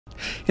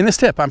In this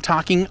tip, I'm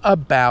talking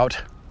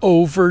about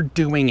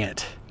overdoing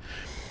it.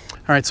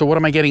 All right, so what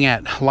am I getting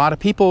at? A lot of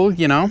people,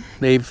 you know,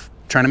 they've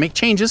trying to make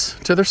changes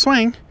to their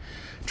swing,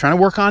 trying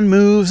to work on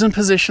moves and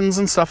positions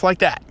and stuff like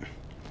that.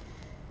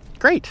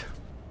 Great.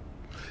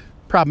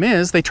 Problem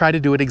is, they try to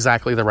do it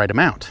exactly the right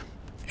amount.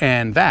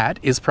 And that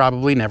is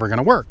probably never going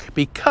to work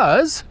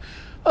because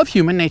of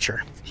human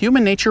nature.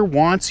 Human nature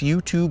wants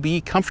you to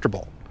be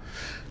comfortable.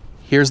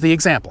 Here's the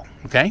example,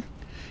 okay?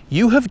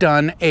 You have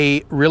done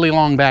a really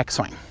long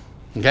backswing,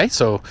 okay?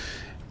 So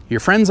your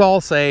friends all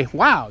say,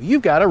 wow,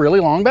 you've got a really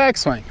long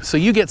backswing. So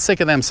you get sick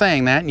of them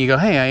saying that and you go,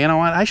 hey, you know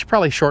what? I should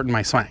probably shorten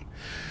my swing.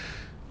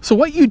 So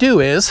what you do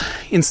is,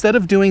 instead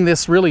of doing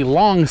this really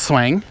long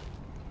swing,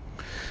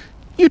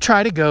 you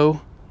try to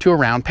go to a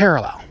round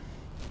parallel.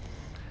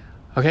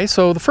 Okay,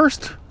 so the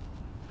first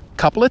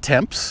couple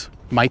attempts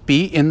might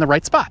be in the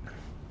right spot.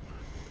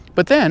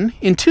 But then,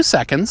 in 2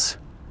 seconds,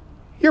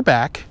 you're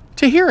back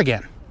to here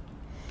again.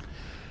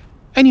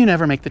 And you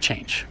never make the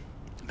change.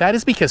 That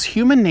is because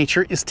human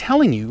nature is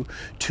telling you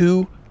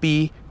to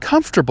be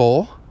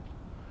comfortable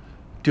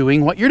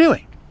doing what you're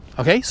doing.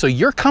 Okay, so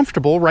you're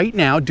comfortable right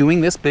now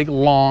doing this big,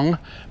 long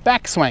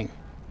backswing.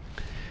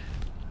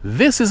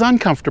 This is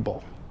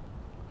uncomfortable.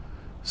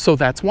 So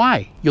that's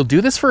why. You'll do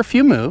this for a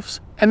few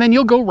moves, and then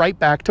you'll go right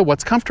back to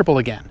what's comfortable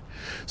again.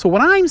 So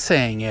what I'm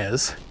saying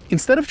is,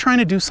 instead of trying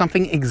to do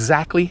something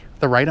exactly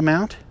the right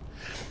amount,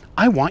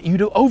 I want you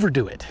to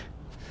overdo it.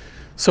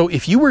 So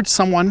if you were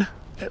someone,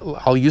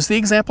 I'll use the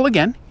example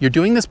again, you're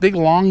doing this big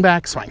long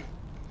backswing.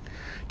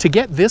 To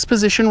get this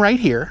position right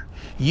here,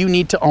 you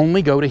need to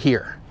only go to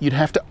here. You'd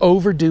have to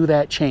overdo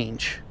that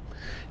change.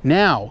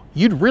 Now,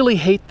 you'd really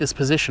hate this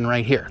position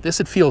right here. This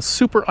would feel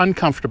super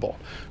uncomfortable.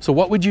 So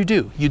what would you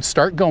do? You'd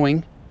start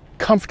going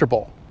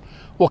comfortable.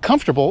 Well,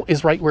 comfortable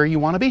is right where you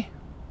want to be.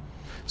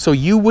 So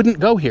you wouldn't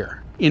go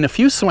here. In a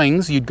few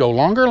swings, you'd go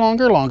longer,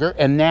 longer, longer,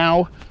 and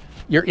now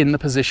you're in the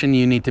position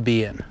you need to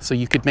be in. So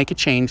you could make a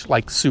change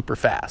like super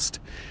fast.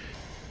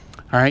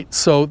 All right,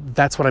 so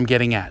that's what I'm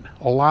getting at.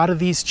 A lot of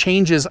these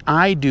changes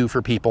I do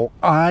for people,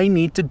 I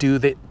need to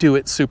do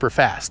it super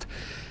fast.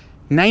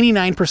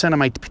 99% of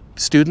my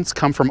students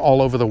come from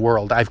all over the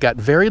world. I've got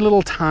very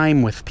little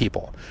time with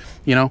people.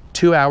 You know,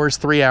 2 hours,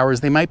 3 hours,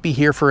 they might be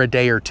here for a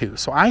day or two.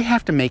 So I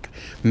have to make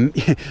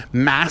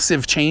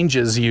massive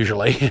changes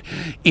usually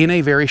in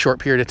a very short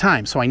period of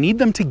time. So I need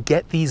them to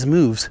get these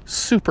moves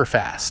super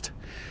fast.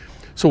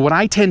 So what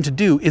I tend to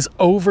do is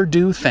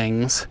overdo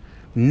things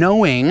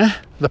knowing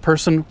the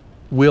person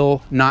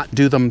will not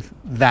do them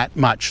that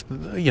much.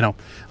 You know,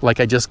 like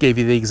I just gave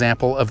you the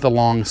example of the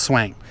long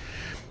swing.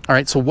 All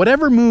right, so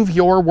whatever move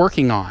you're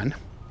working on,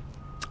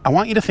 I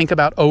want you to think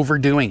about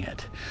overdoing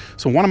it.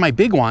 So one of my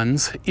big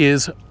ones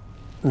is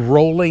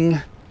rolling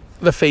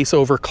the face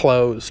over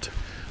closed.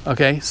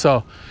 Okay,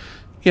 so,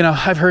 you know,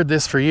 I've heard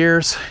this for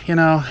years, you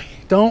know,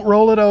 don't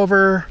roll it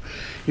over.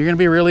 You're gonna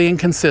be really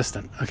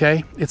inconsistent,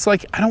 okay? It's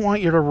like, I don't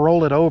want you to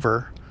roll it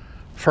over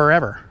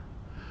forever.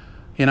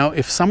 You know,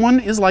 if someone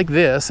is like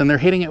this and they're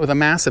hitting it with a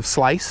massive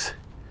slice,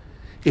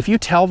 if you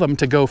tell them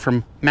to go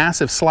from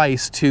massive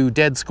slice to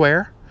dead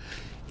square,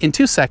 in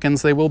 2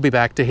 seconds, they will be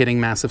back to hitting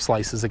massive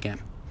slices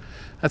again.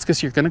 That's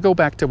because you're going to go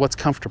back to what's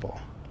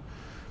comfortable.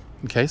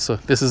 Okay, so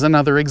this is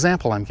another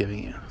example I'm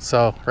giving you.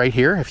 So right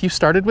here, if you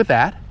started with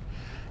that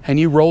and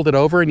you rolled it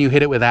over and you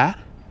hit it with that,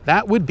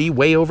 that would be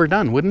way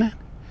overdone, wouldn't it?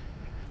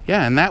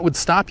 Yeah, and that would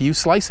stop you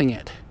slicing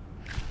it.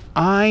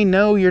 I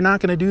know you're not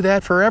going to do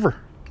that forever.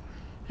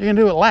 You're going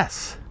to do it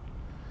less.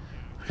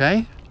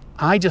 Okay?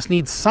 I just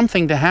need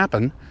something to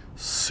happen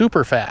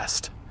super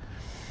fast.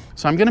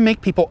 So I'm going to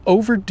make people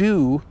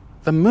overdo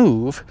the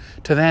move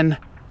to then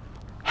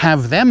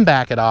have them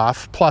back it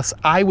off, plus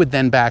I would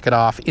then back it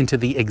off into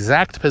the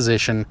exact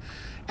position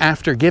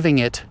after giving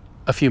it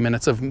a few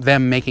minutes of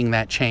them making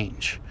that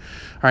change.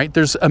 All right,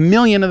 there's a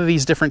million of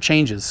these different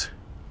changes.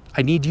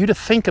 I need you to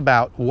think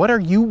about, what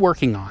are you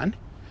working on?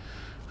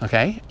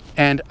 Okay,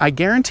 and I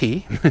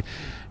guarantee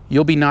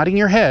you'll be nodding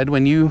your head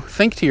when you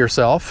think to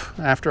yourself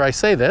after I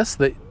say this,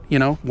 that, you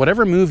know,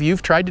 whatever move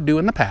you've tried to do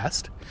in the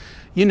past,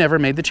 you never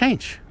made the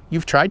change.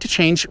 You've tried to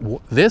change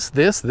this,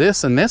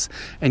 and this,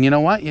 and you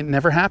know what? It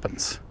never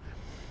happens.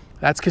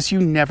 That's because you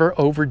never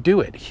overdo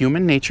it.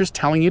 Human nature's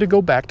telling you to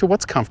go back to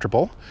what's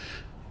comfortable.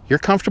 You're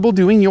comfortable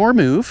doing your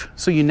move,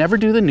 so you never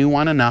do the new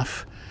one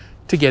enough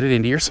to get it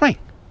into your swing.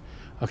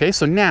 Okay,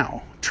 so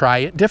now try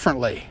it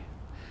differently.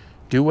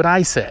 Do what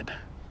I said.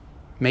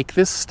 Make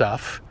this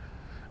stuff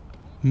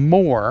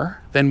more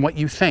than what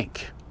you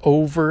think.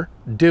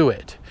 Overdo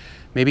it.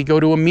 Maybe go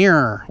to a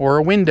mirror or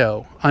a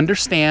window.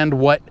 Understand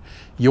what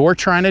you're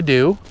trying to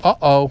do.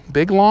 Uh-oh,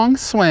 big long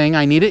swing.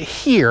 I need it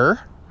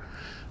here.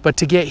 But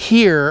to get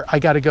here, I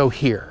got to go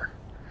here.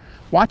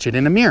 Watch it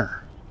in a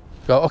mirror.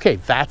 Go, okay,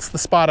 that's the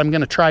spot I'm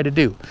going to try to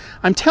do.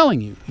 I'm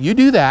telling you, you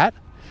do that,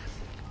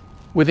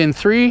 within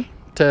 3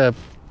 to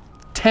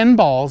 10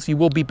 balls, you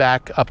will be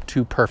back up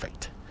to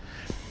perfect.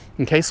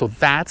 Okay, so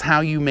that's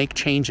how you make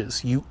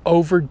changes. You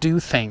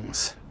overdo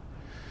things.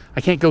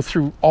 I can't go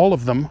through all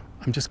of them.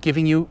 I'm just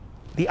giving you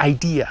the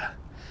idea.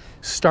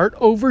 start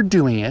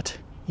overdoing it,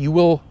 you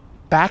will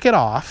back it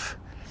off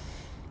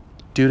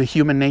due to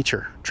human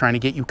nature trying to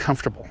get you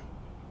comfortable.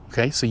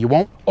 Okay, so you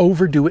won't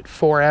overdo it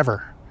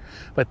forever,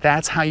 but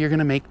that's how you're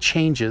gonna make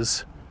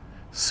changes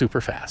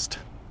super fast.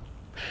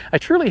 I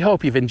truly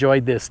hope you've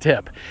enjoyed this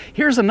tip.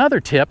 Here's another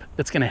tip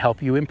that's gonna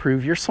help you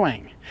improve your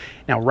swing.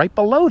 Now, right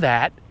below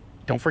that,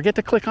 don't forget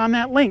to click on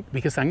that link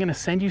because I'm gonna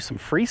send you some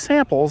free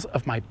samples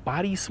of my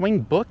Body Swing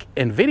book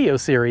and video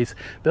series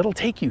that'll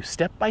take you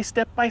step by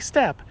step by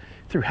step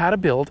through how to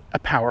build a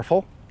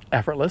powerful,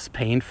 effortless,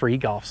 pain-free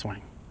golf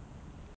swing.